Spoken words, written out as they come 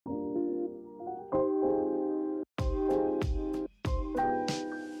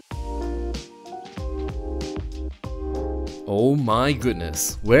Oh my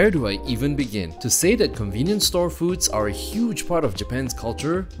goodness, where do I even begin? To say that convenience store foods are a huge part of Japan's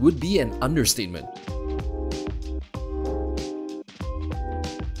culture would be an understatement.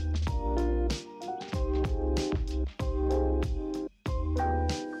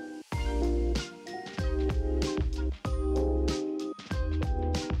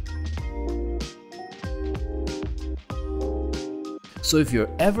 So if you're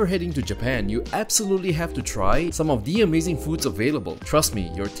ever heading to Japan, you absolutely have to try some of the amazing foods available. Trust me,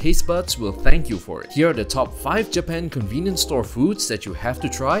 your taste buds will thank you for it. Here are the top 5 Japan convenience store foods that you have to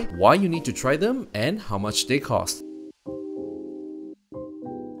try, why you need to try them, and how much they cost.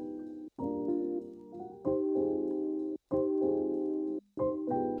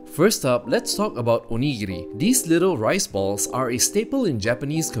 First up, let's talk about onigiri. These little rice balls are a staple in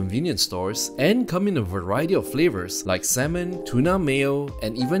Japanese convenience stores and come in a variety of flavors like salmon, tuna mayo,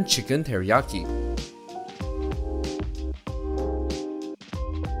 and even chicken teriyaki.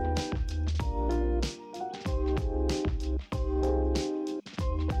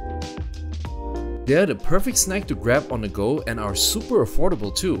 They are the perfect snack to grab on the go and are super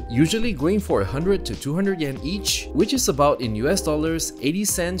affordable too, usually going for 100 to 200 yen each, which is about in US dollars 80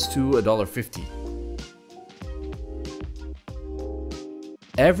 cents to $1.50.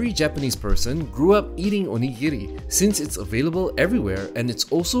 Every Japanese person grew up eating onigiri since it's available everywhere and it's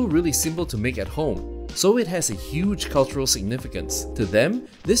also really simple to make at home. So it has a huge cultural significance. To them,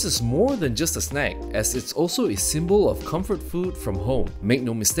 this is more than just a snack, as it's also a symbol of comfort food from home. Make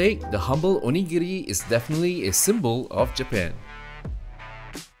no mistake, the humble onigiri is definitely a symbol of Japan.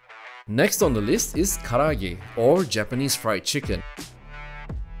 Next on the list is karaage, or Japanese fried chicken.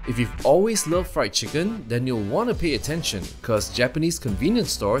 If you've always loved fried chicken, then you'll want to pay attention, cause Japanese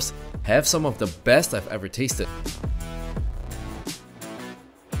convenience stores have some of the best I've ever tasted.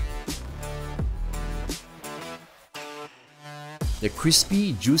 The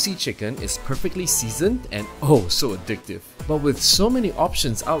crispy, juicy chicken is perfectly seasoned and oh so addictive. But with so many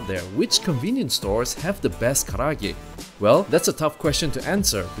options out there, which convenience stores have the best karaage? Well, that's a tough question to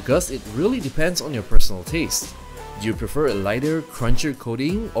answer because it really depends on your personal taste. Do you prefer a lighter, crunchier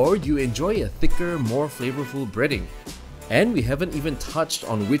coating, or do you enjoy a thicker, more flavorful breading? And we haven't even touched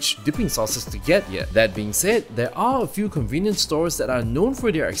on which dipping sauces to get yet. That being said, there are a few convenience stores that are known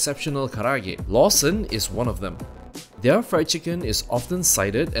for their exceptional karaage. Lawson is one of them. Their fried chicken is often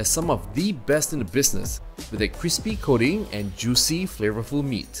cited as some of the best in the business, with a crispy coating and juicy, flavorful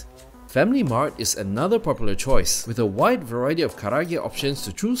meat. Family Mart is another popular choice, with a wide variety of karaage options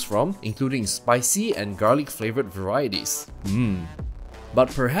to choose from, including spicy and garlic flavored varieties.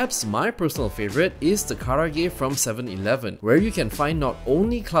 But perhaps my personal favorite is the karaage from 7-Eleven, where you can find not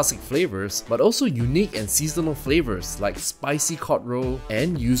only classic flavors, but also unique and seasonal flavors like spicy cod roe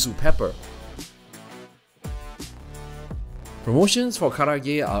and yuzu pepper. Promotions for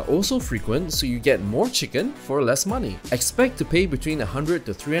karaage are also frequent, so you get more chicken for less money. Expect to pay between 100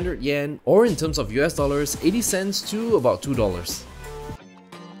 to 300 yen, or in terms of US dollars, 80 cents to about $2.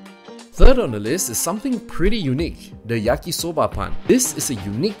 Third on the list is something pretty unique, the yakisoba pan. This is a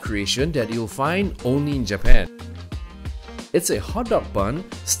unique creation that you'll find only in Japan. It's a hot dog bun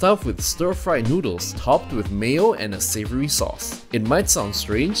stuffed with stir-fried noodles topped with mayo and a savory sauce. It might sound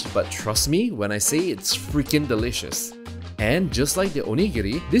strange, but trust me when I say it's freaking delicious. And just like the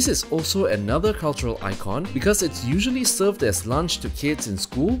onigiri, this is also another cultural icon because it's usually served as lunch to kids in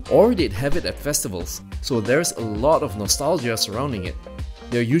school or they'd have it at festivals, so there's a lot of nostalgia surrounding it.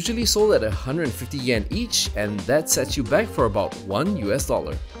 They're usually sold at 150 yen each, and that sets you back for about $1 US.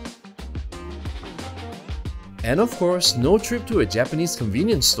 And of course, no trip to a Japanese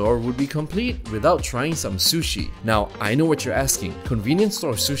convenience store would be complete without trying some sushi. Now, I know what you're asking, convenience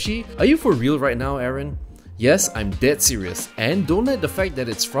store sushi? Are you for real right now, Aaron? Yes, I'm dead serious, and don't let the fact that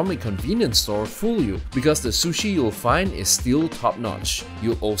it's from a convenience store fool you, because the sushi you'll find is still top notch.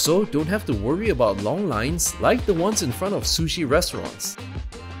 You also don't have to worry about long lines like the ones in front of sushi restaurants.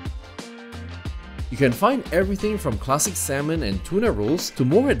 You can find everything from classic salmon and tuna rolls to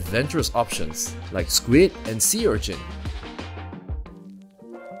more adventurous options like squid and sea urchin.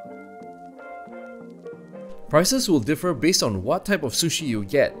 Prices will differ based on what type of sushi you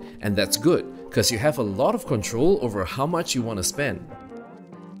get, and that's good, because you have a lot of control over how much you want to spend.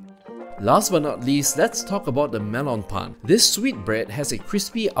 Last but not least, let's talk about the melon pan. This sweet bread has a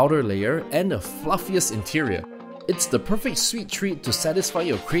crispy outer layer and a fluffiest interior. It's the perfect sweet treat to satisfy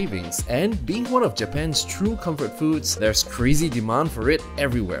your cravings, and being one of Japan's true comfort foods, there's crazy demand for it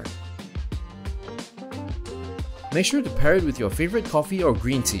everywhere. Make sure to pair it with your favorite coffee or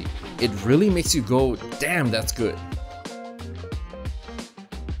green tea. It really makes you go, damn, that's good.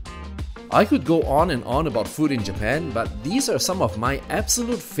 I could go on and on about food in Japan, but these are some of my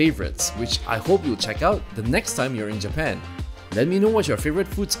absolute favorites, which I hope you'll check out the next time you're in Japan. Let me know what your favorite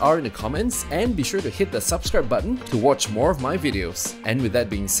foods are in the comments, and be sure to hit the subscribe button to watch more of my videos. And with that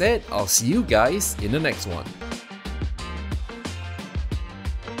being said, I'll see you guys in the next one.